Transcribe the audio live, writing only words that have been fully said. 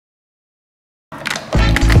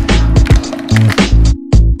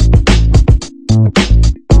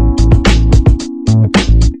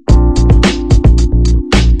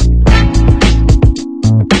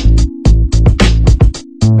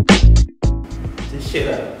T-shirt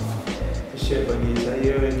lah. T-shirt bagi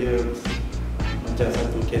saya dia macam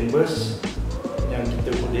satu canvas yang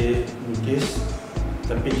kita boleh lukis,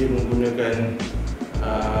 tapi dia menggunakan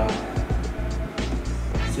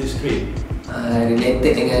silkscreen.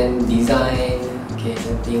 Related dengan design, okay,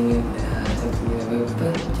 something apa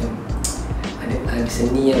macam ada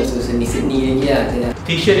seni atau seni lagi lah.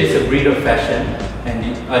 T-shirt is a breed of fashion and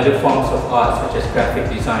other forms of art such as graphic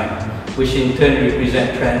design, which in turn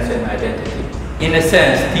represent trends and identity. In a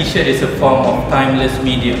sense, T-shirt is a form of timeless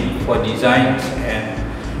medium for designs and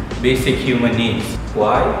basic human needs.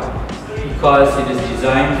 Why? Because it is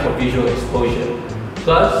designed for visual exposure.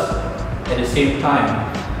 Plus, at the same time,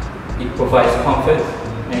 it provides comfort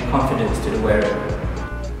and confidence to the wearer.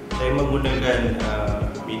 Saya menggunakan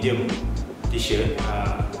medium T-shirt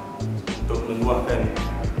untuk meluahkan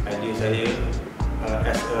idea saya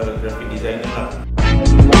as a graphic designer lah.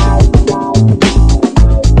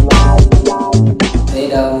 Saya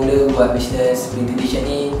dah mula buat bisnes printing T-shirt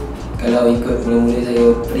ni. Kalau ikut mula-mula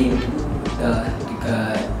saya print dah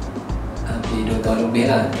dekat hampir 2 tahun lebih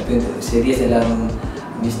lah. Tapi untuk serius dalam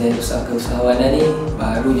bisnes keusahawanan ni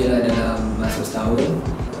baru je lah dalam masuk setahun.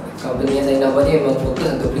 Company yang saya nak buat ni memang fokus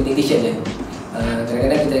untuk printing T-shirt je.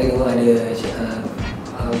 Kadang-kadang kita tengok ada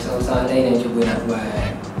usaha-usaha lain yang cuba nak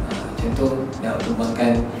buat contoh nak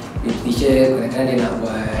kembangkan printing T-shirt, kadang-kadang dia nak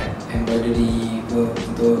buat embroidery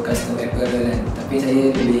untuk custom apparel kan. Tapi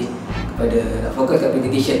saya lebih kepada nak fokus kat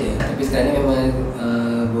printing T-shirt je. Tapi sekarang ni memang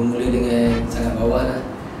bermula dengan sangat bawah lah.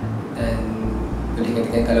 Dan boleh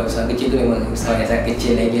katakan kalau usaha kecil tu memang usaha yang sangat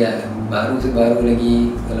kecil lagi lah. Baru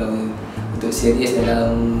lagi kalau untuk serius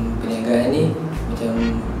dalam perniagaan ni macam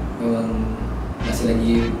memang masih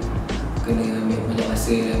lagi kena ambil banyak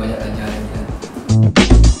masa dan banyak belajar lagi lah.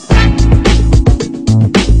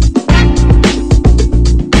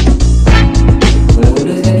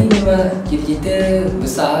 Mula-mula sekali memang cita-cita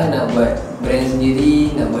besar nak buat brand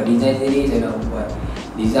sendiri, nak buat design sendiri. Saya nak buat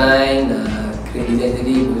design, create design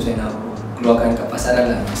sendiri, baru saya nak keluarkan kat pasaran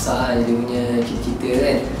lah. Besar je dia punya cita-cita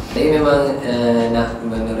kan. Saya memang nak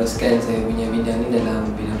meneruskan saya punya bidang ni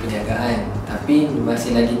dalam bidang perniagaan. Tapi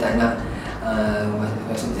masih lagi tak nak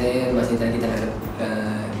maksud saya masih lagi tak nak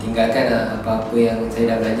tinggalkan apa-apa yang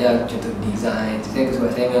saya dah belajar, contoh design.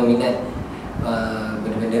 Sebab saya memang minat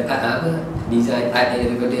benda-benda art design art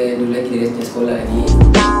ni daripada dulu lagi dari sejak sekolah lagi.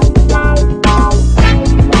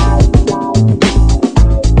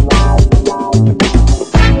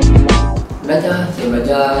 Saya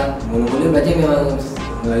belajar, mula-mula belajar memang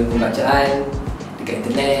melalui pembacaan dekat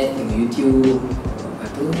internet, tengok YouTube. Lepas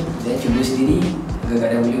tu saya cuba sendiri,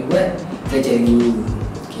 kadang-kadang boleh buat, saya cari guru.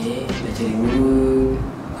 Okay, saya cari guru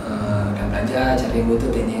dan belajar cara yang betul,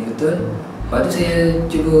 teknik yang betul. Lepas tu saya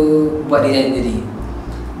cuba buat design sendiri,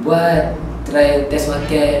 buat, try test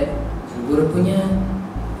market. Rupa-rupanya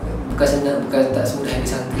bukan senang, bukan tak semudah yang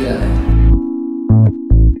disangka lah.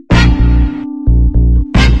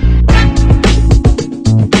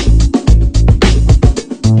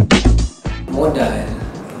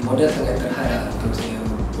 Modal sangat terhad untuk saya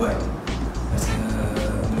buat masa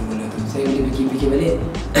mula-mula tu. Saya boleh fikir-fikir balik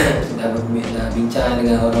dah bincang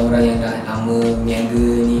dengan orang-orang yang dah lama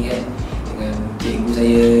berniaga ni kan, dengan cikgu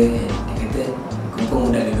saya kan. Dia kata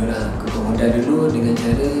kumpul modal dulu lah, kumpul modal dulu dengan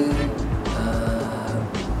cara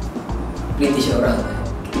print t-shirt orang.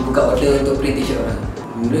 Kita buka order untuk print t-shirt orang.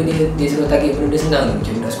 Mula dia suruh target benda senang,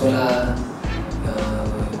 macam budak sekolah,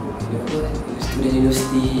 student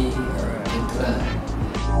universiti, macam tu lah.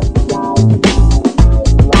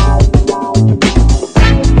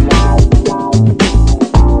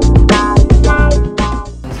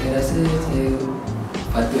 Saya rasa saya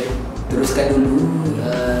patut teruskan dulu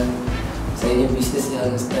saya punya bisnes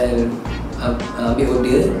yang style ambil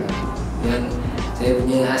order. Yang saya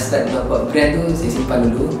punya hasrat nak buat brand tu saya simpan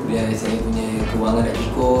dulu biar saya punya kewangan dah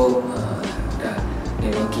cukup, dah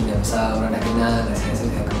networking dah besar, orang dah kenal, saya rasa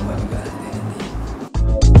saya akan buat juga nanti.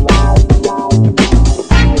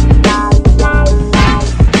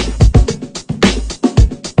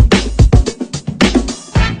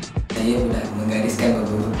 Saya dah menggariskan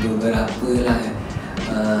beberapa lah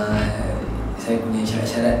saya punya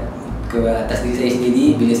syarat-syarat ke atas diri saya sendiri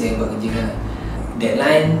bila saya buat kerja lah.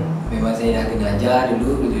 Deadline memang saya dah kena ajar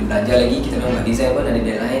dulu, belajar lagi, kita nak buat design pun ada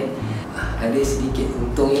deadline. Ada sedikit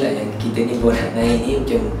untung lah yang kita ni buat naik ni,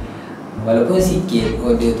 macam walaupun sikit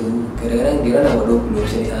order tu, kadang-kadang dia orang nak buat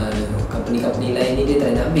 20. Company-company lain ni dia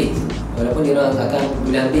tak nak ambil, walaupun dia orang akan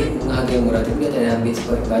boleh ambil dengan harga yang murah, tapi dia tak nak ambil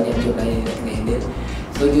sebab banyak job lain yang nak kena handle.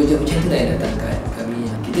 So job-job macam tu lah yang datang kat kami.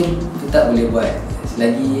 Kita tetap boleh buat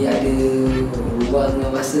selagi ada ruang dan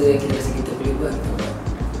masa yang kita rasa kita boleh buat, kita buat.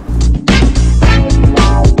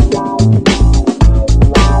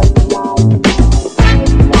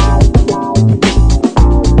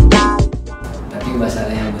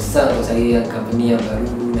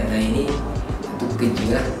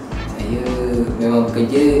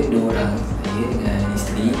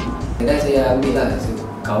 Kadang saya ambil lah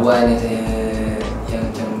kawan yang saya yang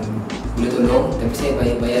macam boleh tolong, tapi saya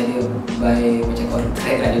bayar dia by macam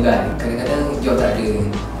kontrak lah juga. Kadang-kadang job tak ada.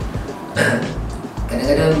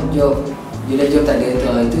 Kadang-kadang bila job tak ada tu,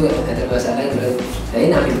 itu ada masalah. Kalau saya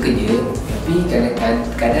nak ambil kerja, tapi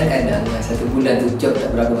kadang-kadang satu bulan tu job tak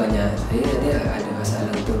berapa banyak, saya ada masalah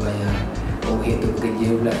untuk bayar overhead untuk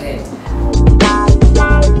kerja pula kan.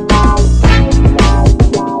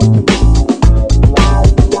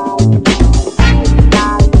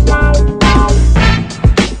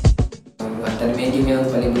 Antara medium yang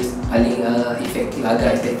paling efektif,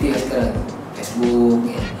 agak efektif sekarang Facebook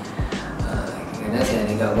kan. Kadang saya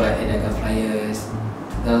ada buat edakan flyers,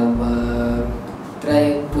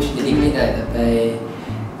 try push the limit lah sampai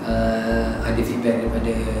ada feedback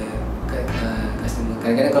daripada customer.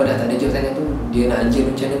 Kadang-kadang kalau dah tak ada job sangat tu, dia nak anjir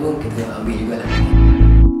macam mana pun kita ambil jugalah.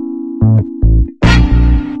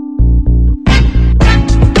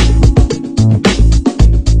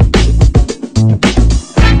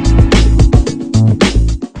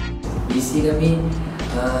 Visi kami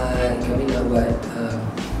nak buat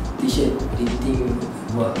t-shirt printing,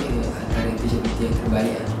 buat antara t-shirt printing yang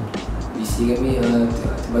terbaik lah. Visi kami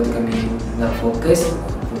sebab tu kami nak fokus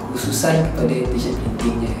khususan kepada t-shirt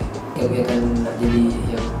printing je. Kami akan nak jadi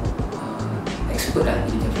yang expert lah,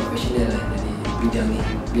 jadi yang profesional lah dari bidang ni.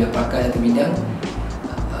 Biar pakar satu bidang,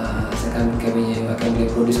 asalkan kami akan boleh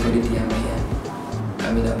produce quality yang baik lah.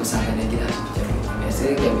 Kami nak besarkan lagi lah. Macam biasa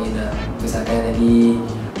kami nak besarkan lagi,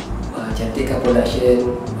 cantikkan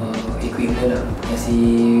production, equipment lah,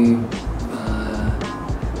 kasih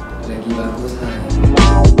lagi bagus lah.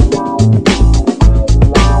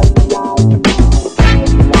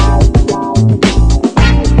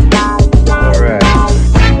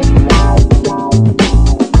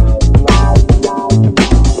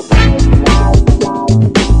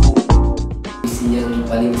 Visi yang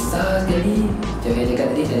paling besar sekali, macam saya cakap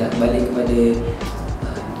tadi, saya nak kembali kepada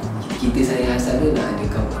cita saya asal tu, nak ada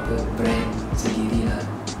brand sendiri lah.